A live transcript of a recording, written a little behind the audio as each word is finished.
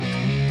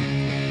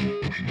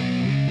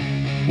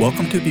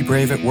Welcome to Be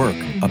Brave at Work,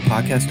 a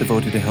podcast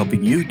devoted to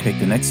helping you take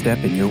the next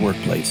step in your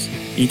workplace.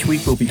 Each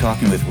week we'll be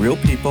talking with real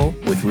people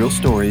with real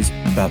stories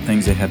about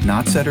things they have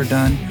not said or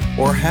done,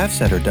 or have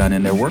said or done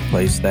in their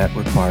workplace that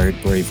required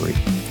bravery.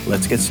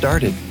 Let's get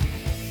started.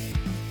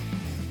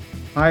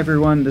 Hi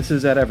everyone, this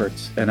is Ed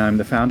Everts, and I'm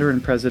the founder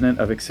and president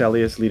of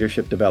Excellius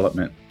Leadership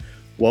Development.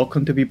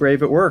 Welcome to Be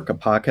Brave at Work, a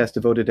podcast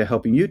devoted to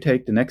helping you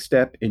take the next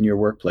step in your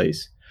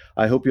workplace.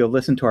 I hope you'll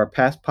listen to our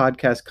past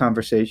podcast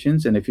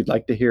conversations, and if you'd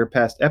like to hear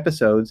past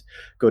episodes,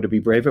 go to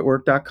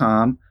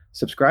bebraveatwork.com,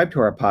 subscribe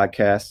to our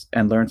podcasts,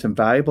 and learn some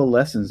valuable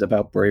lessons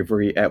about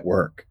bravery at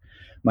work.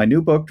 My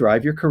new book,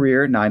 Drive Your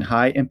Career, 9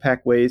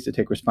 High-Impact Ways to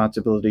Take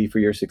Responsibility for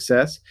Your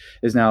Success,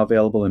 is now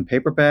available in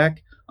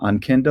paperback, on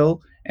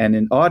Kindle, and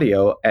in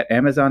audio at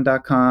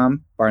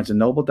Amazon.com,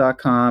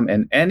 BarnesandNoble.com,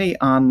 and any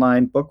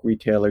online book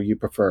retailer you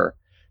prefer.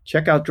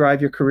 Check out Drive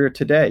Your Career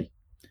today.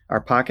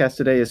 Our podcast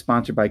today is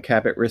sponsored by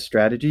Cabot Risk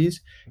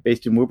Strategies.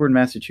 Based in Woburn,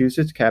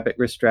 Massachusetts, Cabot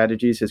Risk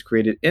Strategies has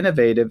created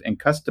innovative and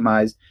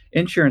customized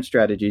insurance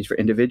strategies for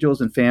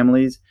individuals and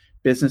families,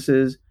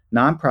 businesses,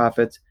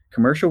 nonprofits,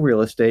 commercial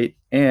real estate,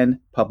 and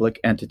public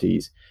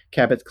entities.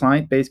 Cabot's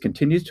client base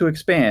continues to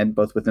expand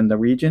both within the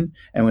region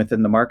and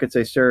within the markets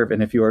they serve.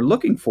 And if you are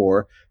looking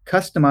for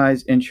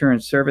customized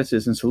insurance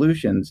services and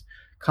solutions,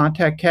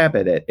 contact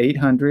Cabot at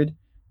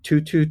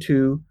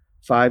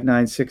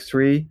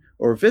 800-222-5963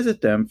 or visit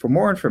them for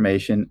more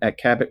information at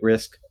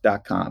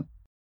cabotrisk.com.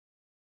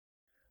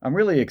 I'm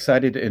really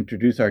excited to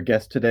introduce our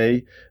guest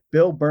today.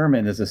 Bill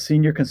Berman is a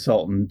senior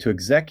consultant to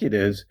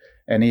executives,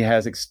 and he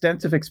has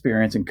extensive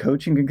experience in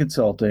coaching and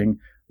consulting,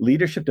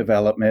 leadership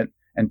development,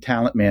 and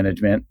talent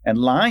management, and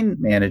line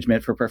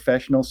management for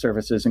professional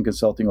services and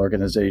consulting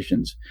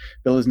organizations.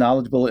 Bill is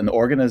knowledgeable in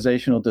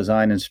organizational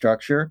design and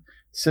structure,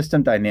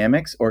 system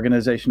dynamics,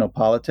 organizational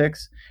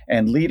politics,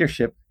 and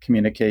leadership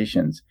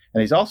communications. And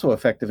he's also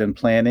effective in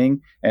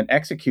planning and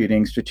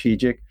executing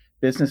strategic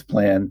business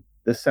plan.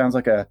 This sounds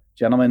like a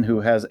gentleman who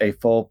has a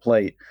full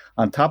plate.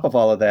 On top of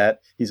all of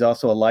that, he's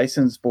also a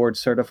licensed board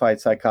certified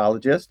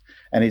psychologist,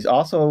 and he's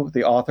also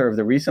the author of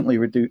the recently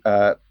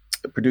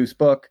produced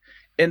book,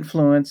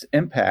 Influence,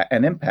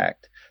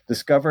 Impact.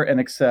 Discover and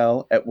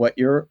excel at what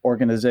your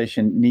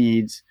organization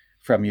needs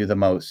from you the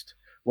most.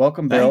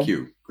 Welcome, Bill. Thank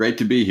you. Great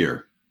to be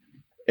here.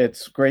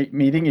 It's great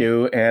meeting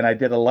you, and I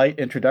did a light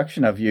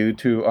introduction of you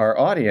to our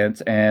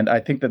audience, and I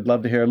think they'd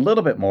love to hear a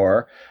little bit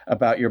more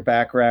about your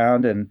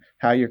background and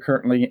how you're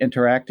currently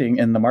interacting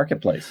in the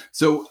marketplace.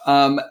 So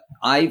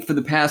for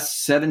the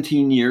past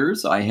 17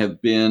 years, I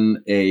have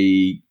been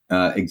a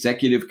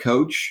executive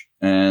coach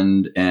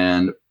and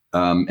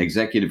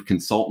executive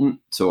consultant.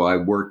 So I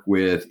work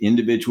with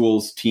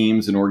individuals,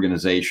 teams, and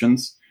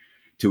organizations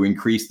to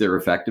increase their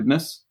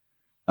effectiveness.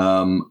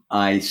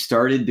 I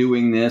started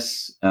doing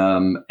this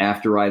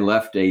after I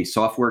left a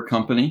software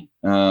company.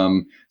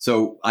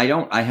 So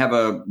I have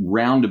a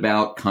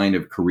roundabout kind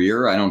of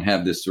career. I don't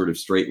have this sort of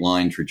straight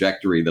line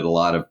trajectory that a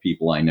lot of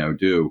people I know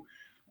do.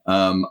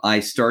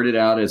 I started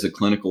out as a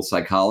clinical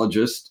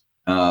psychologist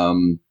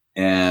and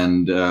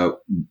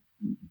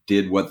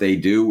did what they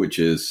do, which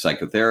is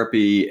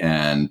psychotherapy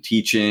and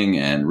teaching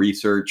and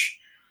research.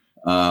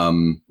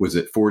 Was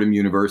at Fordham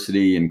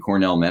University and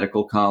Cornell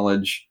Medical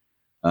College.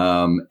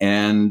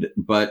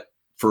 But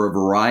for a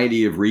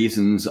variety of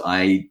reasons,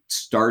 I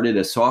started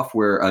a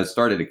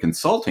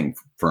consulting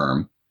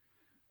firm,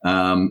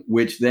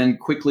 which then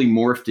quickly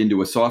morphed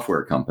into a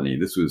software company.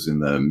 This was in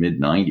the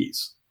mid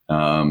 90s.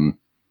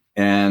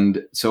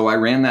 And so I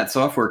ran that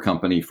software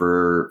company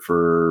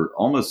for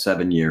almost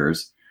 7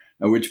 years,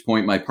 at which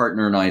point my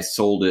partner and I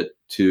sold it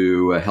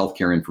to a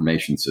healthcare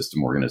information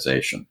system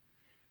organization.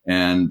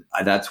 And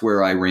that's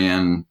where I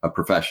ran a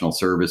professional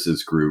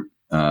services group,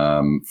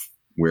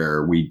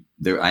 where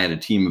I had a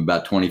team of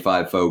about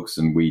 25 folks,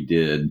 and we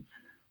did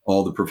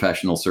all the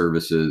professional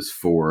services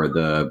for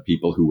the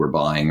people who were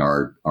buying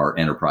our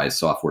enterprise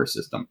software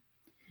system.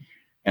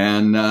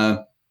 And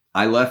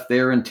I left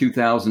there in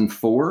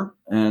 2004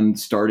 and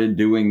started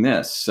doing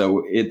this.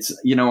 So it's,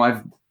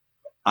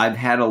 I've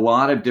had a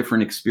lot of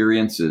different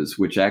experiences,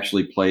 which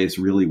actually plays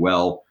really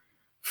well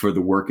for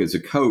the work as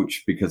a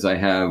coach, because I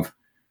have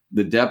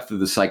the depth of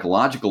the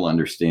psychological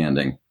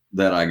understanding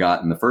that I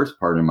got in the first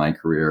part of my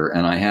career,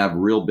 and I have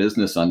real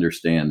business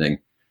understanding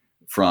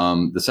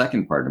from the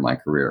second part of my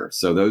career.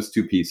 So those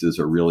two pieces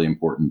are really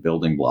important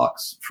building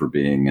blocks for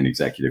being an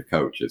executive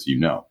coach, as you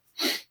know.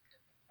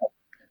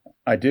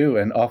 I do,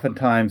 and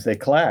oftentimes they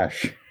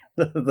clash,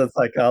 the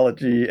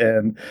psychology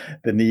and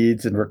the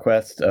needs and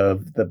requests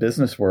of the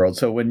business world.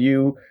 So when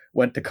you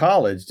went to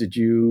college, did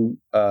you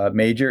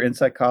major in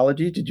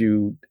psychology? Did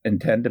you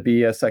intend to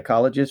be a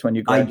psychologist when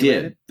you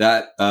graduated?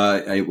 I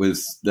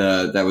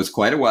did. That was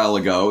quite a while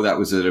ago. That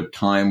was at a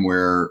time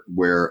where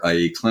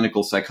a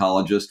clinical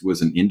psychologist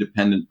was an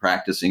independent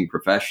practicing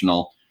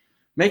professional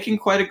making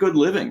quite a good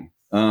living.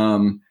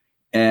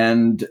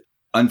 And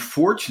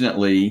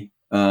unfortunately,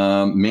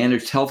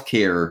 managed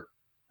healthcare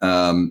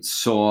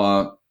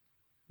saw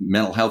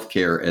mental health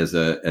care as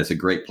a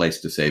great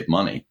place to save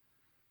money.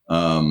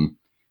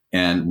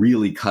 and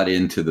really cut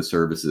into the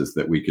services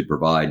that we could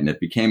provide. And it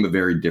became a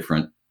very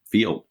different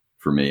field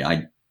for me.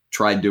 I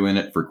tried doing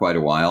it for quite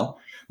a while.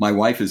 My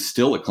wife is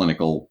still a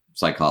clinical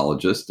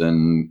psychologist,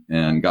 and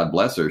God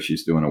bless her,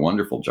 she's doing a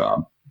wonderful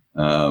job.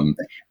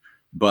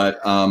 But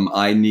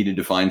I needed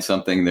to find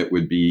something that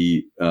would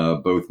be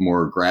both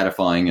more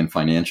gratifying and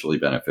financially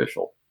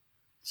beneficial.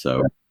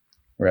 So,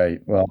 right.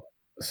 Well,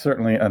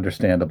 certainly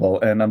understandable.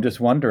 And I'm just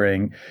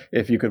wondering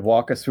if you could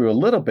walk us through a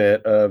little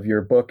bit of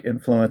your book,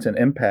 Influence and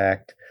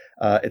Impact.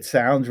 It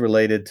sounds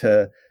related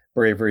to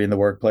bravery in the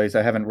workplace.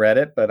 I haven't read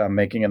it, but I'm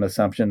making an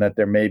assumption that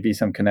there may be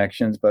some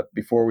connections. But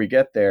before we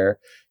get there,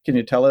 can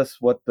you tell us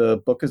what the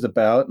book is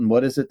about, and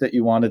what is it that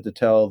you wanted to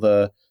tell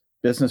the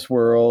business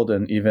world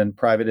and even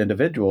private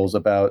individuals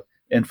about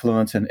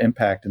influence and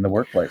impact in the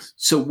workplace?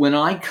 So when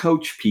I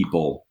coach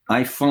people,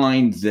 I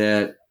find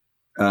that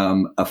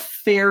a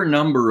fair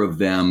number of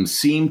them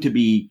seem to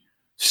be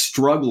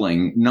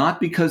struggling, not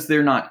because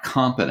they're not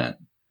competent,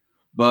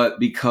 but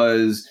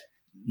because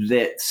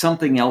that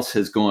something else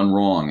has gone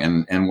wrong.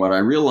 And what I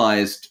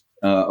realized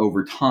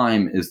over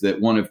time is that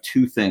one of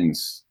two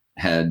things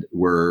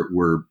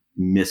were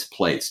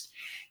misplaced.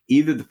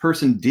 Either the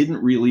person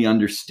didn't really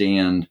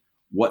understand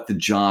what the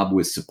job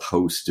was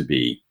supposed to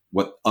be,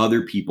 what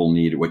other people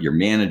needed, what your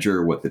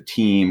manager, what the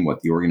team,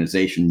 what the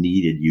organization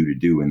needed you to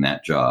do in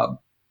that job,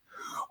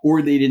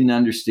 or they didn't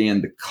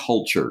understand the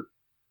culture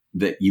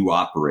that you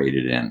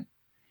operated in.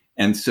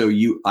 And so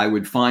I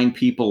would find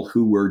people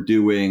who were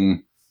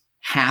doing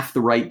half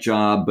the right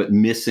job, but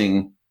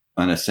missing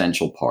an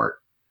essential part.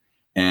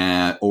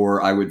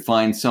 Or I would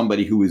find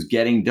somebody who was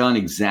getting done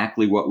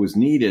exactly what was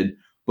needed,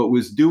 but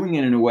was doing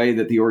it in a way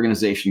that the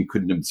organization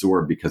couldn't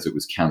absorb because it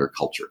was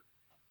counterculture.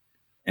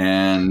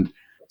 And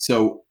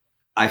so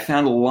I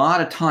found a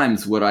lot of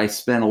times what I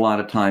spent a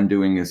lot of time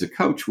doing as a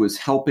coach was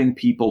helping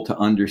people to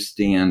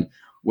understand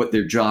what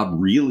their job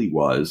really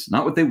was,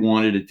 not what they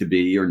wanted it to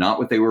be, or not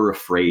what they were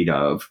afraid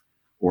of,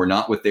 or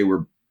not what they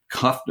were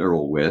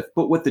comfortable with,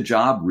 but what the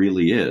job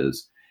really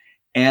is,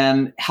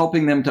 and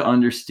helping them to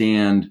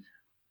understand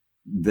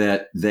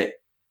that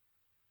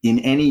in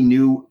any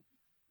new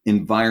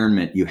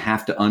environment, you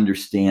have to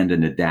understand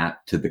and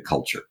adapt to the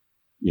culture.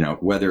 You know,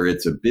 whether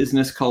it's a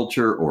business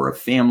culture or a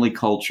family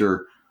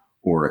culture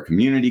or a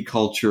community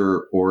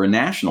culture or a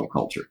national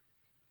culture.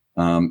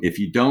 If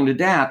you don't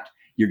adapt,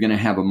 you're going to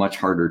have a much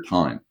harder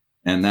time.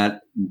 And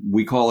that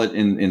we call it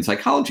in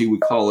psychology, we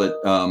call it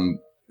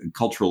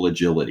cultural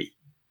agility.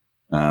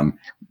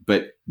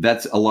 But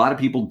that's a lot of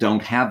people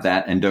don't have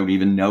that and don't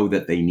even know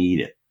that they need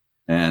it.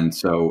 And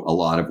so a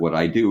lot of what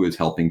I do is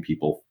helping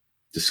people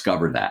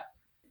discover that.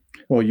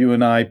 Well, you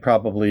and I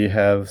probably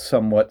have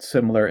somewhat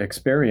similar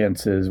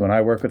experiences. When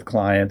I work with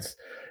clients,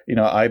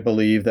 I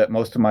believe that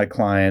most of my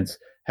clients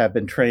have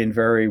been trained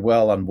very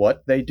well on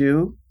what they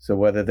do. So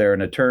whether they're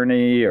an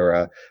attorney or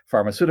a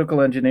pharmaceutical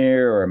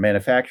engineer or a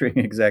manufacturing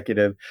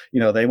executive,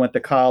 they went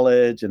to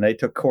college and they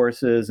took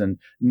courses, and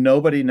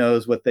nobody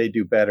knows what they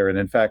do better. And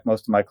in fact,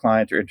 most of my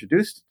clients are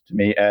introduced to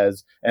me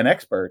as an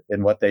expert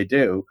in what they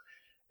do.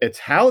 It's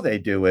how they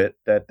do it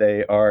that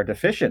they are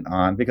deficient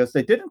on, because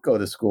they didn't go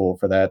to school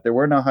for that. There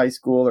were no high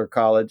school or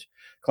college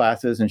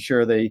classes, and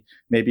sure, they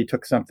maybe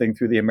took something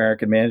through the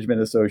American Management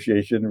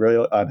Association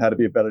really on how to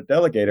be a better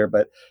delegator,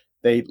 but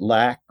they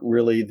lack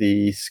really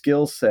the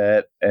skill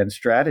set and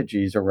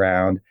strategies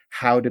around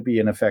how to be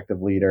an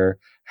effective leader,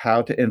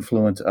 how to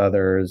influence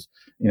others,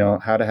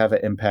 how to have an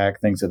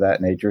impact, things of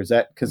that nature. Is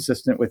that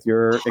consistent with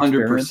your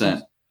experience?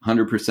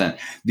 100%.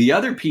 The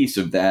other piece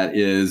of that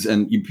is,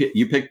 and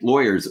you picked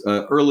lawyers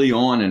early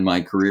on in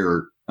my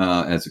career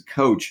as a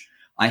coach.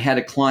 I had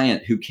a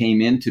client who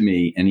came into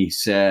me and he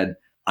said,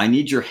 "I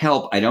need your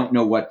help. I don't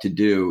know what to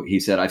do." He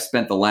said, "I've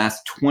spent the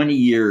last 20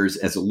 years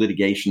as a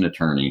litigation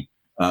attorney,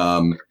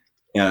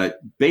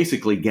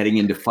 basically getting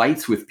into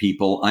fights with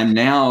people. I'm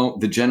now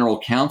the general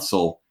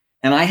counsel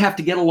and I have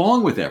to get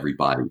along with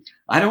everybody.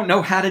 I don't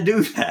know how to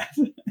do that."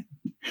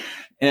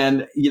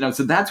 And,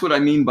 so that's what I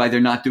mean by they're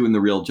not doing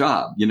the real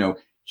job.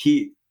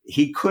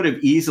 He could have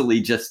easily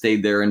just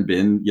stayed there and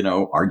been,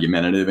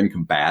 argumentative and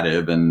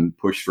combative and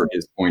pushed for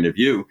his point of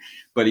view.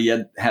 But he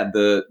had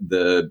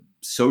the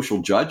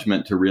social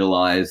judgment to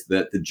realize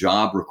that the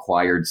job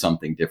required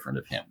something different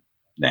of him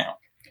now.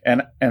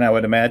 And I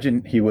would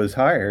imagine he was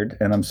hired,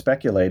 and I'm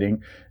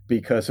speculating,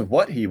 because of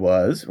what he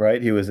was,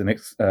 right? He was an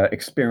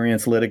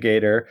experienced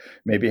litigator,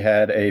 maybe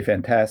had a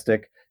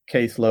fantastic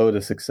caseload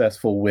of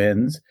successful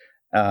wins.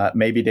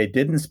 Maybe they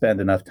didn't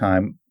spend enough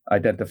time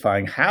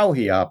identifying how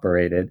he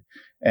operated,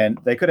 and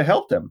they could have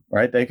helped him,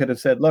 right? They could have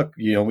said, "Look,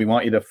 we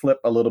want you to flip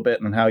a little bit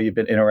on how you've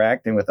been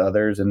interacting with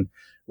others, and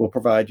we'll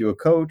provide you a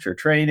coach or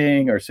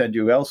training or send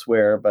you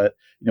elsewhere, but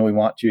we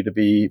want you to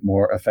be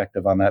more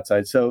effective on that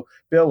side." So,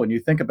 Bill, when you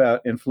think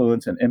about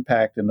influence and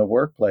impact in the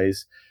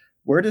workplace,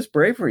 where does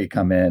bravery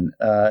come in?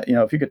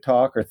 If you could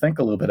talk or think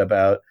a little bit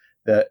about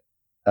the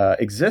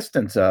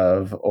existence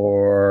of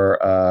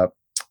or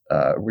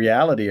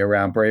reality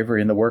around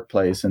bravery in the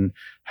workplace and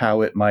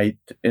how it might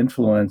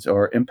influence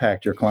or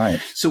impact your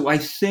clients. So I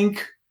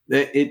think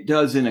It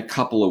does in a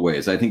couple of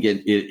ways. I think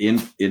it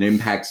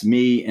impacts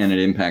me and it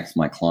impacts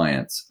my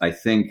clients. I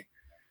think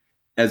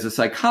as a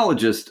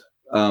psychologist,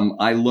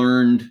 I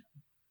learned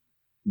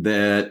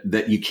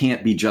that you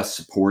can't be just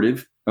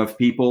supportive of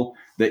people,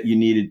 that you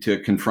needed to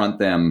confront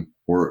them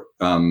or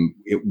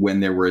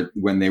when they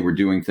were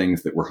doing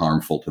things that were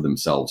harmful to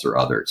themselves or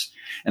others.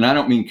 And I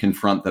don't mean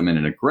confront them in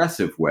an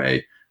aggressive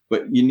way,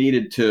 but you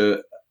needed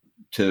to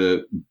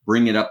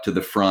bring it up to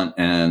the front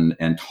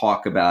and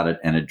talk about it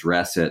and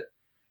address it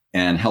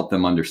and help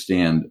them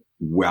understand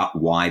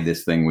why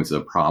this thing was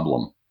a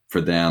problem for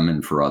them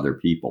and for other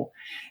people.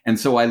 And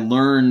so I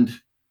learned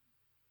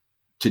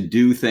to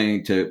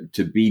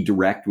be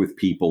direct with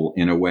people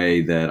in a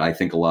way that I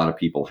think a lot of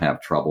people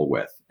have trouble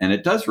with. And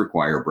it does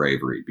require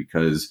bravery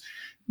because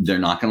they're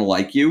not going to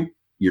like you.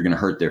 You're going to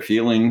hurt their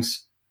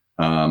feelings.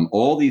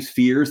 All these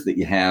fears that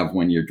you have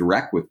when you're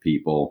direct with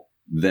people,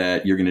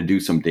 that you're going to do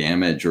some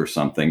damage or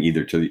something,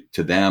 either to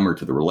them or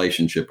to the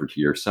relationship or to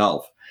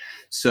yourself.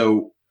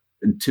 So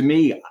to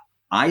me,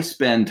 I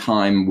spend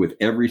time with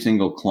every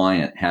single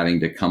client having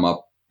to come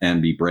up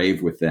and be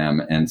brave with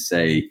them and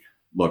say,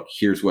 look,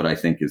 here's what I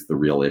think is the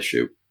real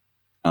issue.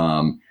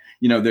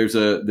 There's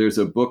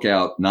a book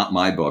out, not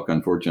my book,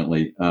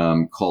 unfortunately,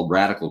 called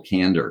Radical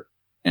Candor.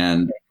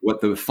 And what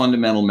the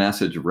fundamental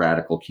message of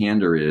Radical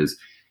Candor is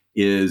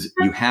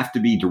you have to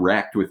be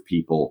direct with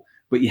people,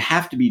 but you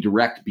have to be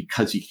direct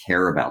because you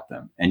care about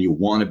them and you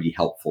want to be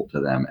helpful to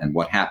them, and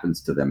what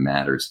happens to them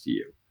matters to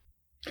you.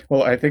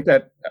 Well, I think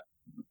that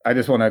I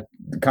just want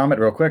to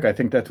comment real quick. I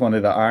think that's one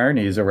of the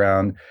ironies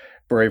around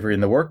bravery in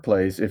the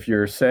workplace. If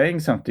you're saying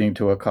something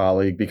to a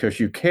colleague because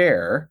you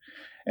care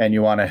and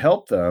you want to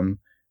help them,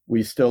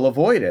 we still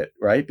avoid it,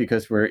 right?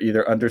 Because we're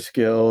either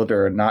underskilled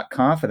or not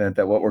confident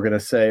that what we're going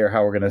to say or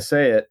how we're going to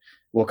say it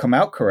will come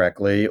out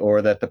correctly,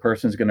 or that the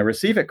person's going to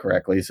receive it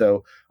correctly.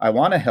 So I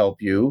want to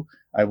help you.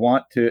 I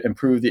want to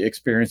improve the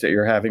experience that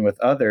you're having with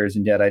others,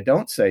 and yet I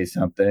don't say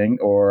something,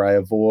 or I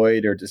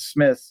avoid or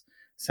dismiss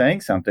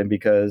saying something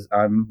because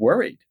I'm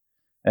worried.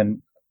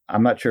 And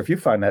I'm not sure if you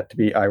find that to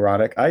be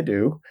ironic. I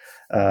do.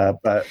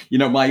 But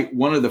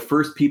one of the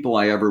first people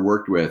I ever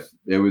worked with,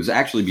 it was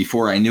actually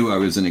before I knew I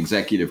was an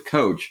executive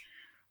coach.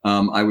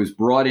 I was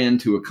brought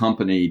into a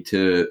company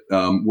to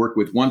work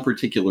with one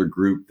particular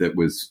group that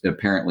was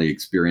apparently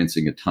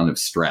experiencing a ton of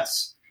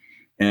stress.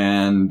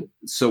 And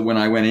so when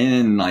I went in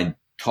and I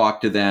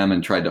talked to them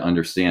and tried to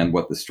understand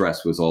what the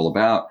stress was all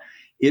about,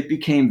 it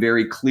became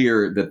very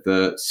clear that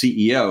the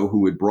CEO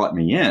who had brought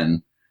me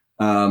in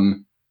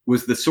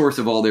was the source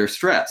of all their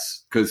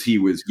stress, because he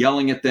was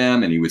yelling at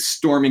them and he was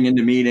storming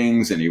into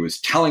meetings and he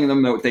was telling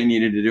them what they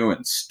needed to do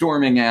and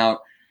storming out.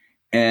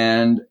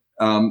 And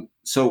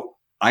so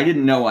I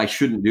didn't know I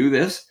shouldn't do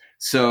this.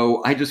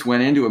 So I just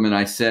went into him and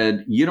I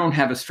said, you don't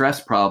have a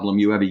stress problem.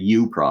 You have a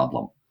you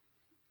problem.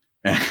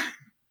 And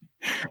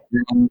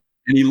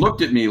he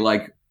looked at me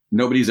like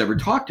nobody's ever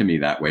talked to me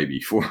that way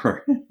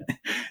before.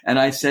 And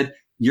I said,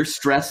 you're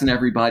stressing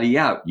everybody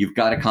out. You've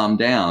got to calm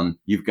down.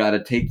 You've got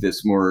to take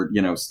this more,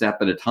 step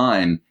at a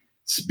time,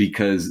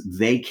 because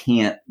they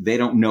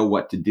don't know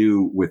what to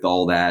do with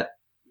all that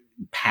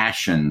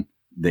passion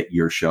that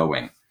you're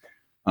showing.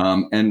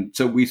 And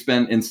so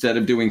instead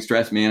of doing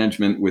stress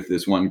management with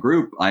this one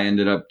group, I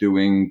ended up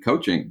doing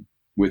coaching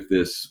with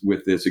this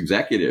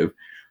executive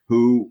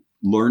who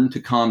learned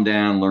to calm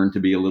down, learned to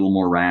be a little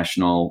more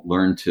rational,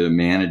 learned to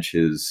manage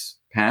his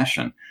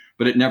passion.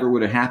 But it never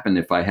would have happened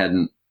if I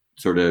hadn't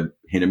sort of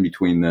hit him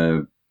between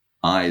the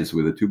eyes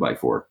with a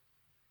 2x4.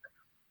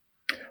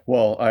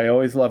 Well, I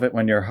always love it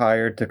when you're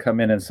hired to come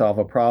in and solve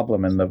a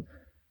problem, and the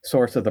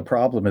source of the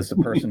problem is the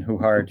person who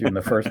hired you in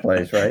the first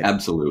place, right?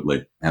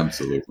 Absolutely.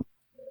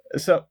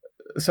 So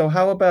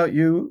how about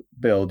you,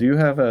 Bill? Do you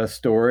have a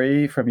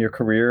story from your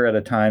career at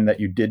a time that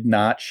you did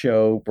not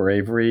show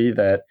bravery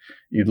that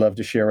you'd love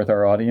to share with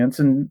our audience,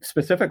 and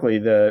specifically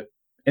the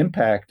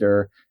impact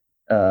or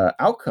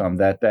outcome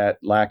that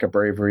lack of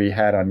bravery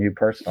had on you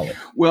personally?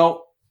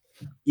 Well,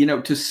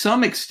 to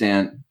some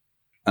extent,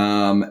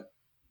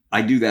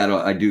 I do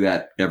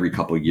that every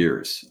couple of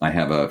years. I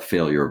have a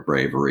failure of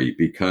bravery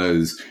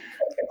because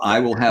I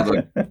will have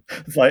a.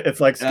 it's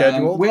like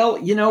scheduled.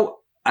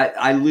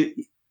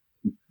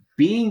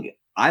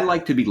 I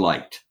like to be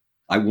liked.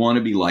 I want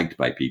to be liked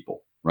by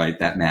people, right?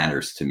 That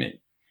matters to me,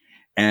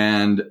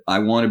 and I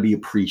want to be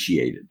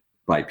appreciated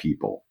by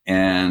people.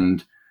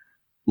 And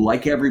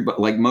like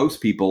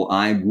most people,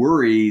 I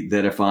worry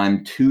that if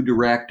I'm too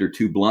direct or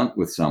too blunt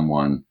with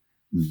someone,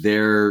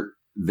 they're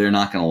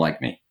not going to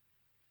like me.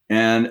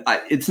 And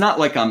it's not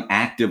like I'm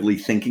actively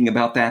thinking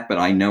about that, but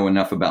I know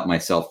enough about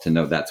myself to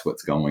know that's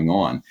what's going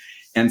on.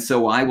 And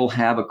so I will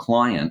have a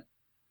client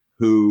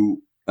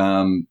who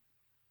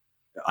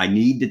I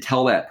need to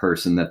tell that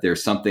person that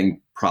there's something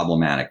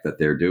problematic that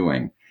they're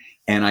doing,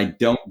 and I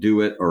don't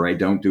do it, or I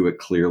don't do it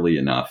clearly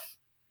enough.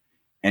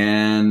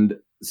 And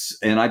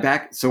I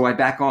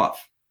back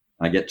off.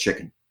 I get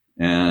chicken,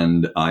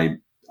 and I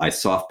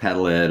soft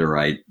pedal it, or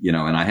and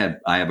I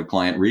have a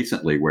client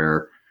recently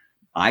where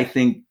I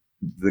think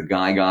the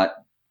guy got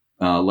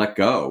let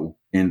go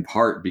in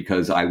part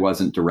because I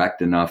wasn't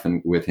direct enough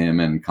with him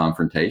and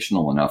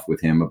confrontational enough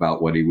with him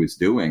about what he was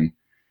doing.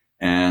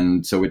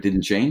 And so it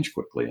didn't change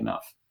quickly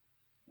enough.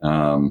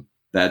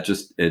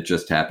 It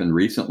just happened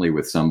recently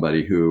with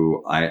somebody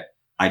who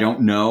I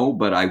don't know,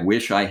 but I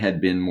wish I had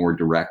been more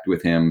direct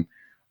with him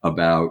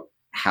about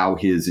how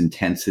his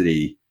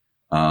intensity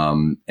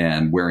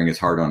and wearing his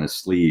heart on his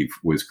sleeve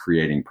was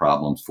creating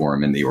problems for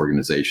him in the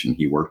organization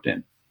he worked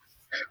in.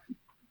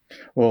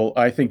 Well,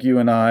 I think you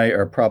and I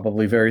are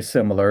probably very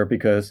similar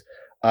because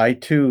I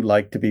too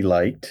like to be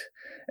liked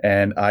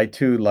and I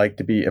too like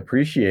to be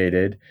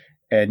appreciated.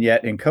 And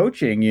yet in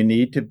coaching, you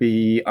need to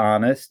be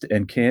honest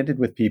and candid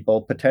with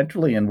people,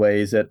 potentially in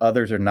ways that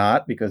others are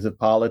not because of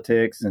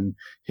politics and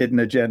hidden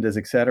agendas,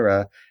 et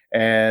cetera.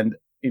 And,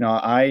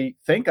 I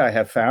think I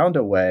have found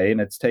a way,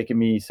 and it's taken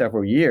me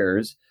several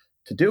years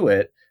to do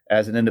it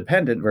as an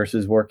independent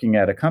versus working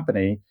at a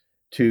company,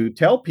 to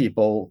tell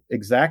people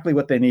exactly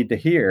what they need to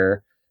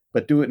hear,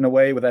 but do it in a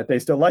way that they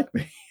still like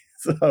me.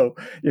 So,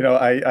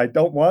 I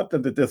don't want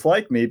them to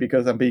dislike me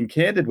because I'm being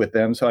candid with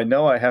them. So I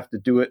know I have to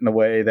do it in a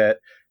way that,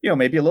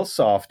 maybe a little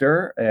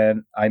softer,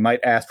 and I might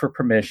ask for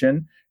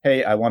permission.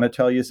 Hey, I want to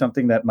tell you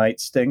something that might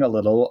sting a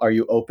little. Are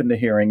you open to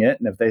hearing it?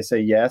 And if they say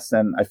yes,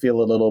 then I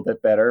feel a little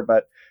bit better.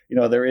 But,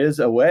 there is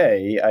a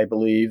way, I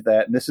believe,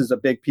 that, and this is a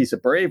big piece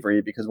of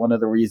bravery, because one of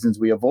the reasons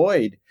we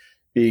avoid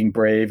being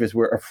brave is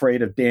we're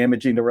afraid of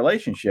damaging the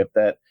relationship.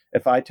 That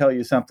if I tell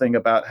you something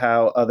about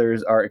how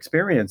others are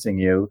experiencing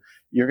you,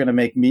 you're going to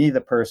make me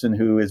the person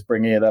who is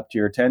bringing it up to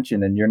your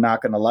attention, and you're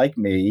not going to like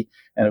me.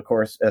 And of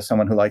course, as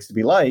someone who likes to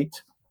be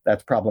liked,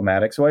 that's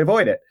problematic. So I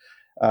avoid it.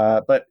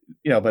 But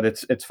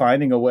it's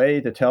finding a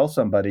way to tell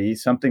somebody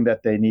something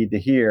that they need to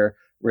hear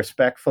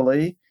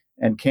respectfully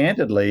and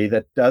candidly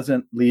that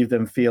doesn't leave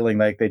them feeling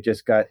like they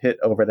just got hit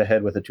over the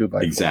head with a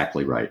 2x4.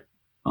 Exactly right.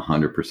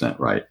 100%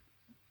 right.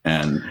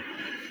 And,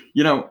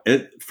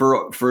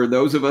 for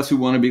those of us who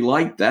want to be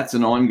liked, that's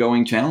an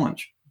ongoing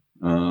challenge.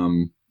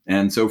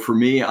 And so for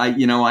me,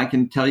 I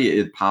can tell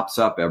you it pops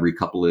up every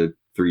couple of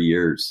 3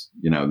 years,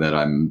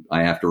 that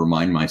I have to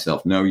remind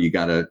myself, no, you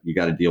gotta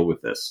deal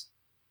with this.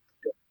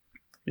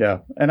 Yeah.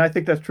 And I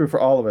think that's true for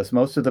all of us.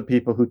 Most of the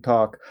people who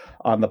talk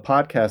on the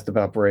podcast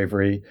about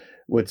bravery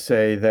would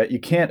say that you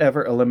can't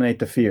ever eliminate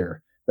the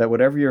fear, that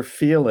whatever you're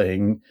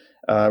feeling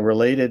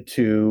related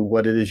to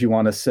what it is you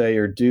want to say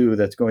or do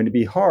that's going to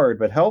be hard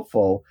but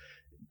helpful,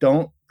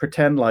 don't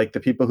pretend like the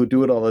people who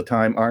do it all the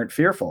time aren't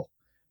fearful,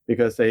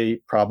 because they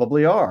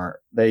probably are.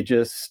 They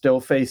just still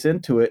face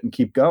into it and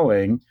keep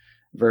going,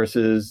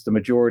 versus the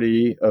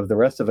majority of the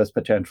rest of us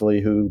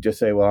potentially who just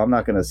say, well, I'm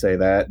not going to say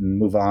that, and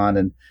move on,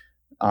 and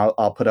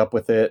I'll put up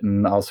with it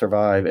and I'll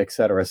survive, et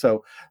cetera.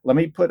 So let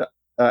me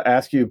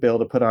ask you, Bill,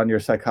 to put on your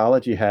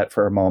psychology hat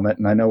for a moment.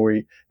 And I know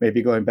we may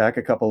be going back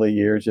a couple of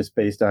years just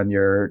based on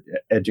your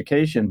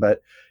education, but,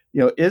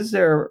 is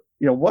there,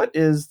 what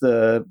is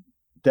the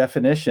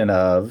definition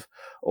of,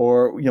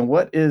 or,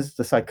 what is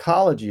the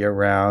psychology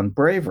around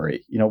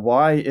bravery?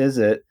 Why is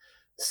it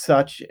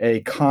such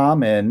a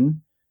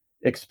common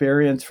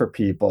experience for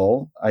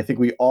people? I think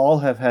we all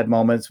have had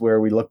moments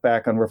where we look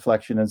back on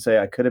reflection and say,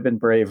 I could have been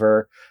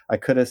braver. I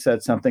could have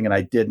said something and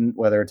I didn't,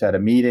 whether it's at a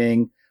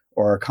meeting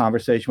or a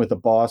conversation with a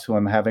boss who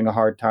I'm having a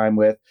hard time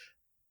with.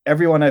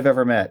 Everyone I've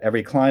ever met,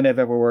 every client I've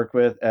ever worked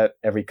with, at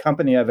every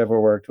company I've ever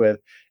worked with,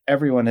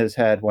 everyone has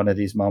had one of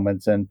these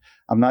moments. And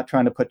I'm not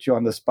trying to put you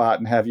on the spot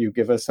and have you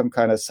give us some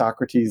kind of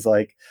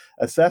Socrates-like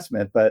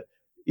assessment, but,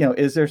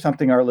 is there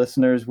something our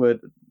listeners would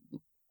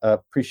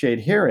appreciate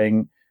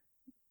hearing,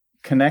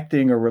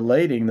 connecting or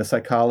relating the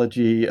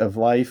psychology of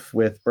life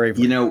with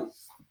bravery?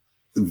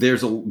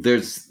 There's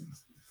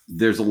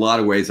a lot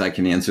of ways I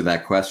can answer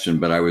that question,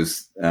 but I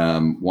was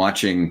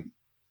rewatching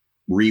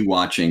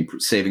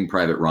Saving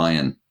Private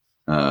Ryan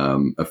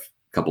a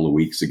couple of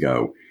weeks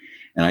ago,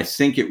 and I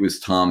think it was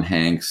Tom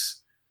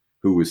Hanks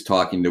who was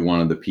talking to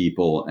one of the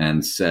people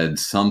and said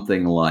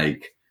something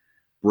like,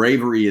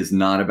 bravery is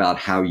not about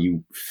how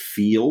you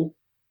feel,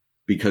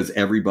 because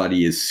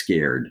everybody is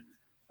scared.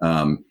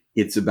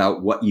 It's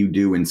about what you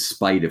do in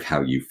spite of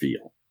how you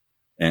feel.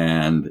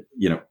 And,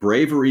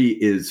 bravery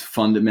is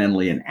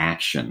fundamentally an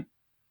action.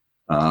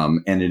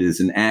 And it is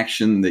an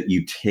action that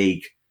you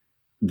take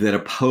that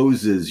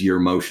opposes your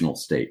emotional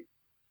state.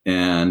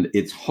 And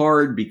it's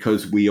hard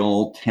because we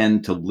all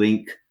tend to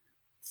link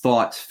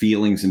thoughts,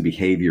 feelings, and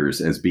behaviors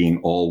as being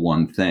all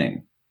one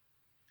thing.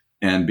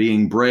 And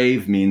being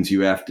brave means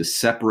you have to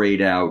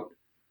separate out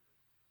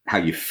how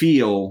you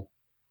feel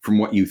from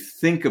what you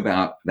think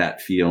about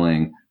that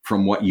feeling,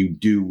 from what you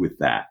do with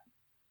that.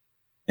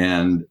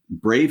 And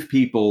brave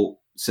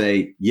people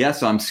say,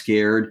 yes, I'm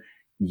scared.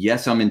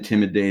 Yes, I'm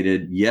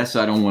intimidated. Yes,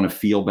 I don't want to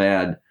feel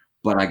bad,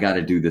 but I got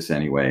to do this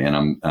anyway.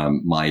 And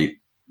I'm my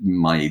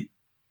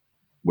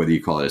whether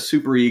you call it a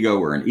super ego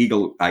or an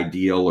ego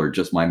ideal or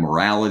just my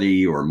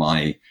morality or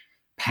my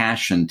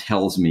passion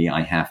tells me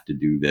I have to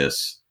do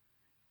this,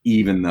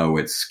 even though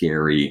it's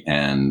scary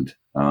and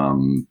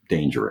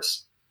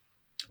dangerous.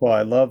 Well,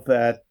 I love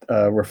that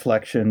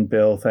reflection,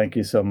 Bill. Thank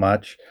you so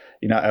much.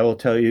 I will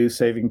tell you,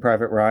 Saving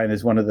Private Ryan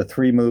is one of the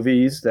 3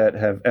 movies that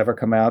have ever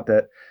come out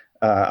that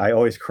I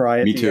always cry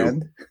at the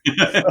end.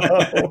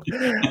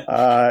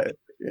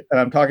 And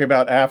I'm talking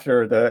about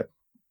after the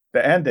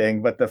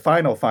ending, but the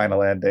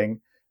final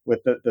ending with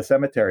the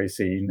cemetery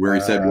scene. Where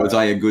he said, was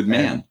I a good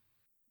man?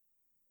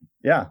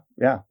 Yeah.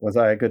 Was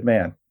I a good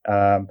man?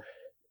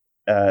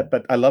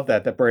 But I love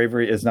that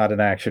bravery is not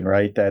an action,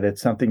 right? That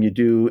it's something you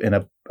do in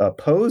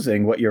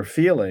opposing what you're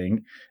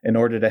feeling in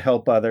order to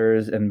help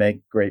others and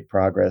make great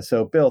progress.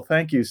 So, Bill,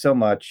 thank you so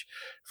much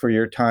for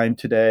your time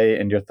today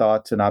and your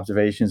thoughts and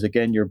observations.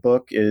 Again, your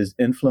book is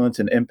Influence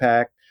and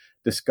Impact: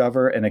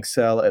 Discover and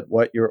Excel at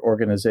What Your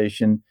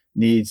Organization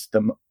Needs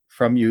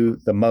from You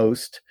the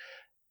Most.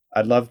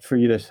 I'd love for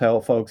you to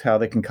tell folks how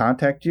they can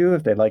contact you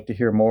if they'd like to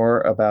hear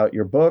more about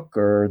your book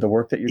or the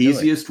work that you're doing.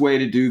 Easiest way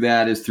to do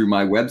that is through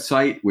my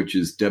website, which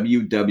is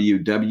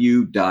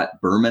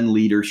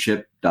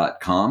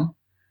www.bermanleadership.com.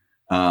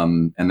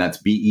 And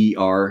that's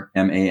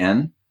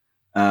BERMAN.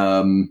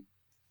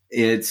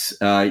 It's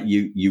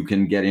you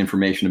can get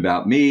information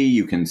about me.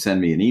 You can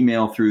send me an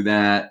email through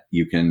that.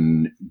 You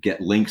can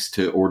get links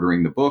to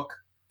ordering the book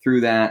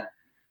through that.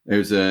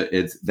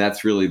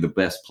 That's really the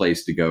best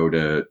place to go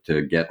to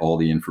get all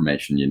the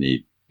information you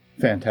need.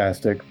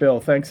 Fantastic. Bill,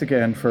 thanks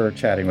again for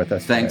chatting with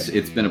us. Thanks. Today.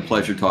 It's been a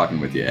pleasure talking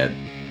with you, Ed.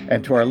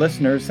 And to our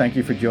listeners, thank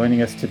you for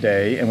joining us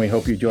today. And we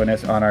hope you join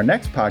us on our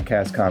next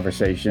podcast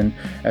conversation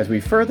as we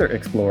further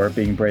explore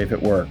being brave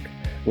at work.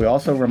 We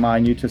also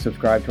remind you to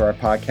subscribe to our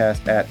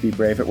podcast at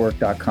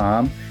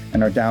bebraveatwork.com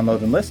and or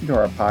download and listen to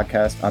our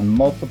podcast on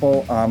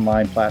multiple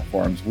online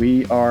platforms.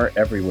 We are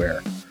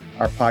everywhere.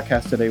 Our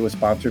podcast today was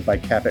sponsored by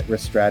Cabot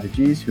Risk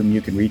Strategies, whom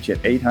you can reach at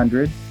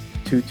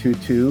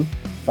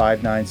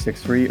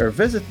 800-222-5963 or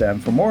visit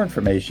them for more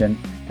information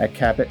at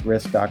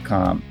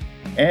cabotrisk.com.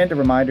 And a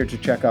reminder to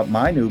check out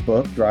my new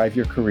book, Drive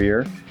Your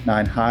Career,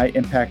 9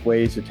 High-Impact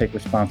Ways to Take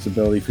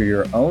Responsibility for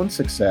Your Own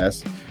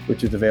Success,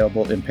 which is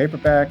available in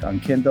paperback,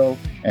 on Kindle,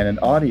 and in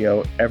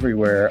audio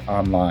everywhere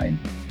online.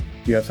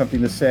 Do you have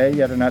something to say,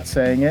 yet are not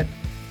saying it?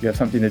 Do you have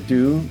something to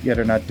do, yet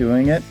are not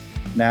doing it?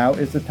 Now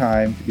is the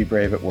time to be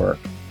brave at work.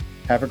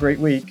 Have a great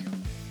week.